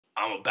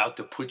I'm about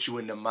to put you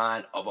in the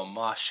mind of a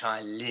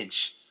Marshawn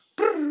Lynch.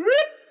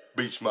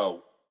 Beast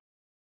mode.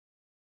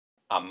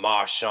 I'm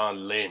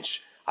Marshawn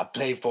Lynch. I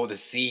play for the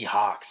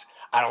Seahawks.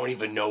 I don't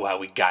even know how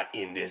we got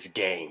in this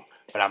game,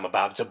 but I'm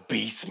about to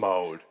beast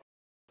mode.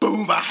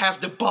 Boom, I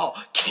have the ball.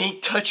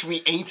 Can't touch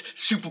me, ain't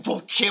Super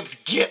Bowl champs.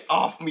 Get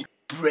off me.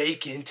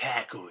 Breaking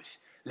tackles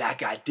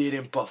like I did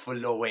in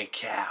Buffalo and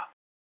Cal.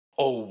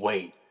 Oh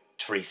wait,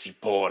 Tracy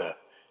Porter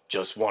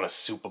just won a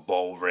Super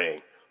Bowl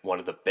ring. One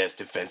of the best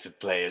defensive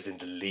players in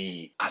the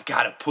league. I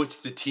gotta put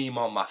the team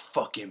on my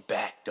fucking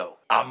back though.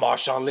 I'm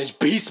Marshawn Lynch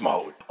beast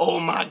mode. Oh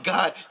my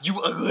God, you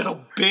a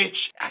little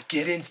bitch. I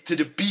get into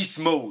the beast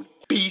mode.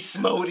 Beast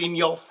mode in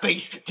your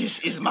face. This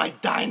is my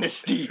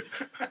dynasty.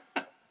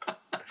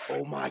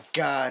 Oh my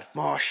God,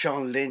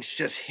 Marshawn Lynch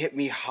just hit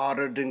me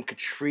harder than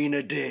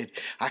Katrina did.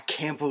 I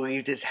can't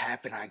believe this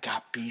happened. I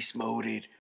got beast moded.